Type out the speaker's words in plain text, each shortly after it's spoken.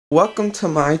Welcome to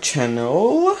my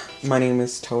channel. My name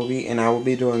is Toby and I will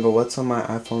be doing a what's on my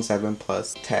iPhone 7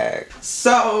 Plus tag.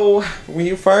 So when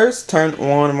you first turn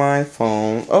on my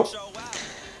phone, I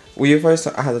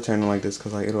had to turn it like this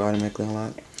because like it'll automatically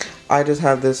unlock. I just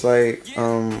have this like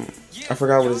I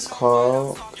forgot what it's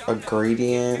called, a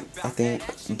gradient, I think,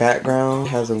 background.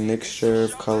 It has a mixture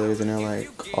of colors and they're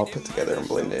like all put together and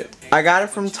blended. I got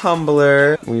it from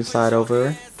Tumblr. When you slide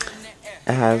over,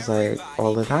 it has like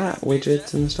all of that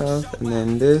widgets and stuff, and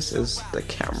then this is the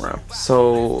camera.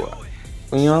 So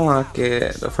when you unlock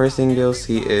it, the first thing you'll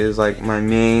see is like my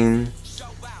main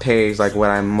page, like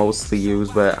what I mostly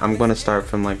use, but I'm gonna start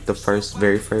from like the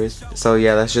very first. So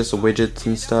yeah, that's just widgets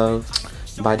and stuff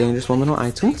by Dangerous Woman on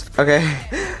iTunes. Okay,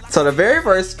 so the very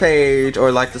first page,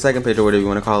 or like the second page or whatever you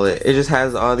want to call it, it just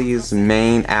has all these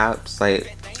main apps.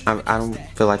 Like I don't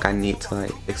feel like I need to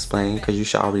like explain because you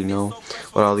should already know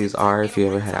what all these are if you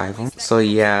ever had iPhone. So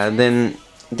yeah, then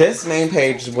this main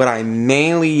page is what I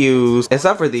mainly use,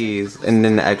 except for these and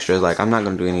then the extras. Like I'm not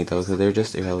gonna do any of those because they're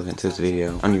just irrelevant to this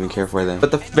video. I don't even care for them.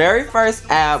 But the very first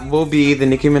app will be the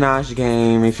Nicki Minaj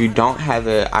game. If you don't have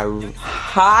it, I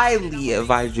highly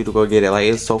advise you to go get it. Like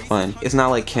it's so fun. It's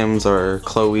not like Kim's or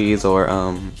Chloe's or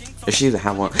if she doesn't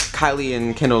have one, Kylie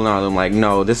and Kendall and all them. Like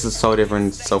no, this is so different.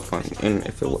 It's so fun. And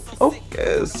if it will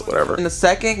focus, whatever. And the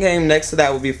second game next to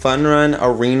that would be Fun Run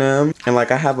Arena. And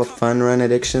like I have a Fun Run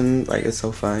addiction. Like it's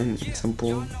so fun and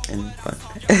simple and fun.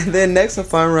 And then next to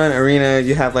Fun Run Arena,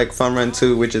 you have like Fun Run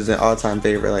 2, which is an all-time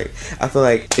favorite. Like I feel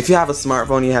like if you have a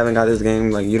smartphone and you haven't got this game,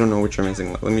 like you don't know what you're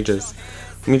missing. Like, let me just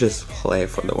play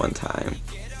for the one time.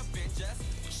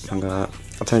 Oh my god,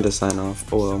 I'll turn the sign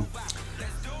off. Oh well.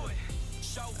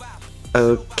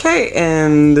 Okay,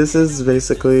 and this is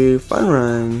basically Fun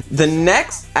Run. The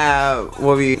next app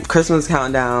will be Christmas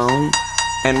Countdown.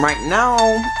 And right now,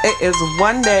 it is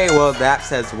one day. Well, the app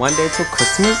says one day till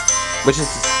Christmas, which is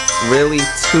really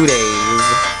 2 days.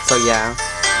 So yeah.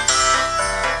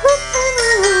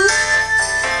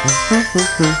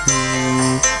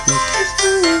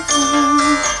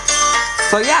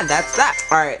 So yeah, that's that.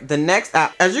 Alright, the next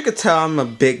app. As you can tell, I'm a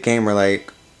big gamer.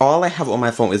 Like, all I have on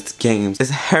my phone is games. It's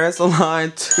Hair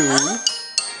Salon 2.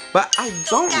 But I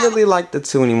don't really like the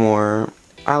 2 anymore.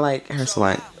 I like Hair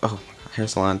Salon. Oh, Hair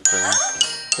Salon 3.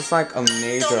 It's like a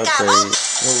major upgrade.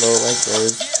 It'll load like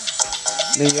this.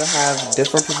 Then you'll have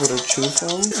different people to choose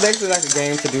from. It's basically like a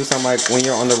game to do something like when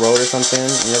you're on the road or something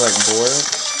and you're like bored.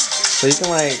 So you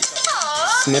can like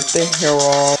snip the hair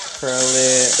off, curl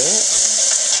it,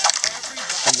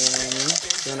 and then you're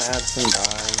gonna add some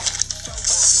dye.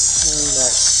 Turn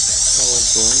that color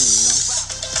green.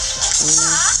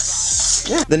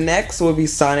 Yeah. The next will be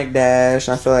Sonic Dash.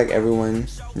 I feel like everyone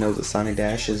knows what Sonic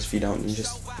Dash is. If you don't, you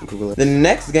just Google it. The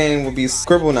next game will be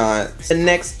Scribble Knots. The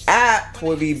next app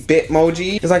will be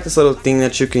Bitmoji. It's like this little thing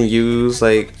that you can use,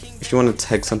 like if you want to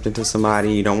text something to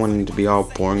somebody, you don't want it to be all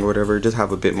boring or whatever, just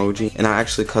have a Bitmoji. And I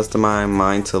actually customize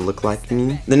mine to look like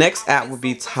me. The next app would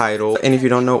be Tidal. And if you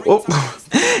don't know,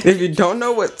 if you don't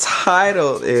know what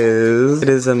Tidal is, it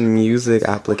is a music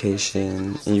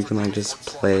application and you can like just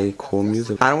play cool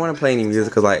music. I don't want to play any music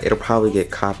because like it'll probably get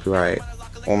copyright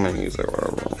on my music or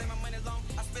whatever.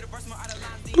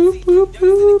 Boop, boop,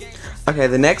 boop. Okay,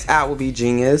 the next app will be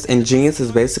Genius, and Genius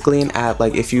is basically an app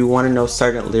like if you want to know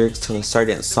certain lyrics to a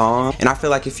certain song. And I feel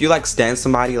like if you like stan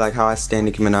somebody like how I stan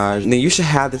Nicki Minaj, then you should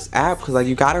have this app because like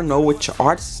you gotta know what your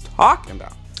artist is talking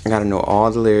about. I gotta know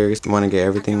all the lyrics, you wanna get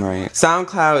everything right.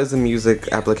 SoundCloud is a music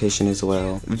application as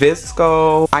well.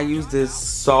 Visco, I use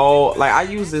this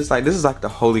this is like the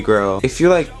holy grail. If you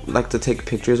like to take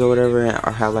pictures or whatever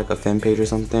or have like a fan page or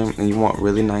something and you want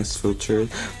really nice filters,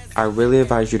 I really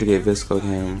advise you to get Visco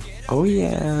game. Oh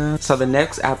yeah. So the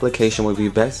next application would be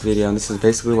Best Video, and this is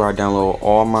basically where I download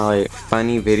all my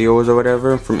funny videos or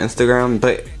whatever from Instagram,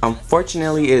 but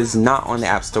unfortunately it is not on the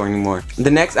App Store anymore. The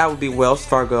next app would be Wells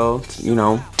Fargo, you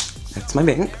know, that's my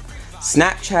bank.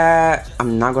 Snapchat,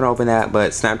 I'm not gonna open that,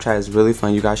 but Snapchat is really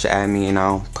fun. You guys should add me and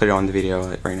I'll put it on the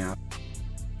video right now.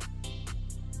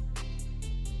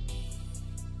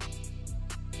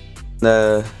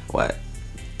 The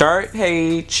third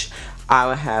page, I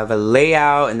would have a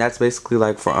layout, and that's basically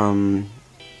like for an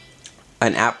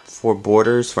app for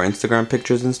borders for Instagram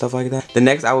pictures and stuff like that. The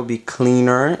next app would be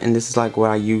Cleaner, and this is like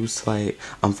what I use to like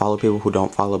unfollow people who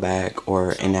don't follow back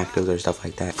or inactives or stuff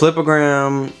like that.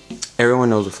 Flipagram,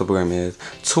 everyone knows what Flipagram is.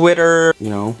 Twitter,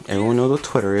 you know, everyone knows what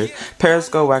Twitter is.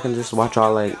 Periscope, where I can just watch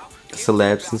all like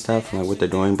celebs and stuff and like what they're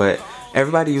doing, but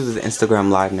everybody uses Instagram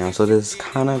Live now, so this is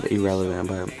kind of irrelevant,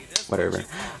 but whatever.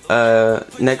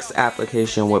 Next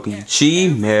application would be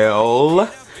Gmail,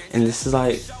 and this is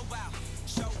like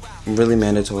really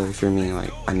mandatory for me.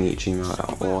 Like, I need Gmail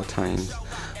at all times.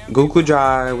 Google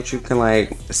Drive, which you can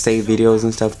like save videos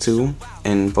and stuff too,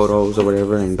 and photos or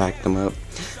whatever, and back them up.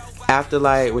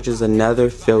 Afterlight, which is another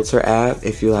filter app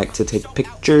if you like to take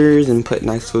pictures and put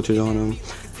nice filters on them.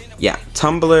 Yeah,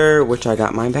 Tumblr, which I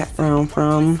got my background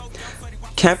from.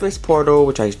 Campus Portal,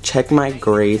 which I check my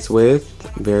grades with,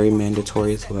 very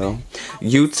mandatory as well.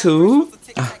 YouTube,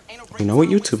 you know what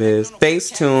YouTube is.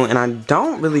 Facetune, and I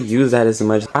don't really use that as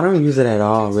much. I don't use it at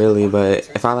all, really, but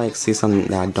if I like see something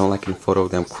that I don't like in photo,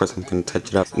 then of course I'm gonna touch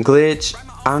it up. Glitch,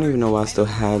 I don't even know why I still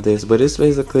have this, but it's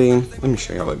basically, let me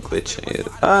show y'all what Glitch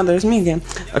is. There's me again.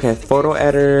 Okay, photo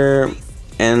editor,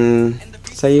 and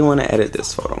say you want to edit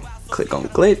this photo. Click on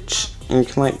Glitch, and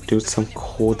you can like do some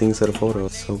cool things to the photo.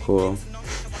 It's so cool.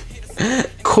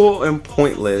 Cool and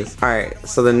pointless. Alright,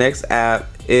 so the next app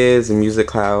is Music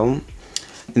Cloud.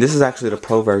 And this is actually the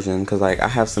pro version, because like I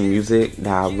have some music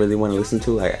that I really want to listen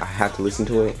to. Like I have to listen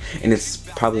to it, and it's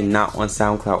probably not on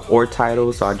SoundCloud or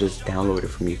Tidal, so I just download it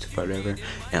from YouTube or whatever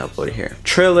and upload it here.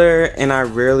 Triller, and I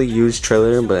rarely use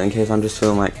Triller, but in case I'm just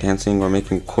feeling like dancing or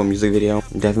making a cool music video,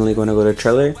 I'm definitely going to go to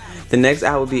Triller. The next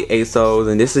app would be ASOS,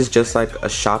 and this is just like a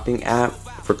shopping app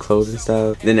for clothes and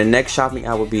stuff. Then the next shopping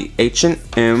app would be H&M,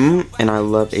 and I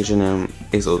love H&M,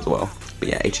 ASOS as well. But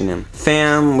yeah, H&M.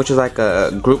 Fam, which is like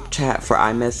a group chat for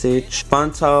iMessage.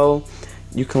 Funto,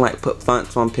 you can like put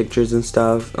fonts on pictures and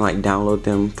stuff and like download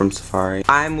them from Safari.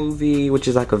 iMovie, which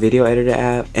is like a video editor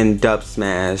app. And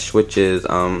Dubsmash, which is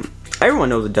everyone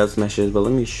knows what Dubsmash is, but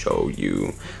let me show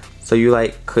you. So you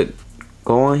like could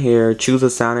go on here, choose a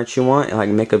sound that you want, and like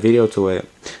make a video to it.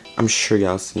 I'm sure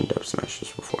y'all seen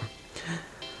Dubsmash before.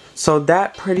 So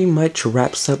that pretty much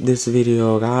wraps up this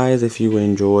video, guys. If you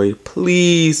enjoyed,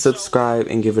 please subscribe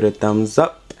and give it a thumbs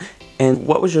up. And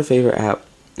what was your favorite app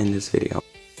in this video?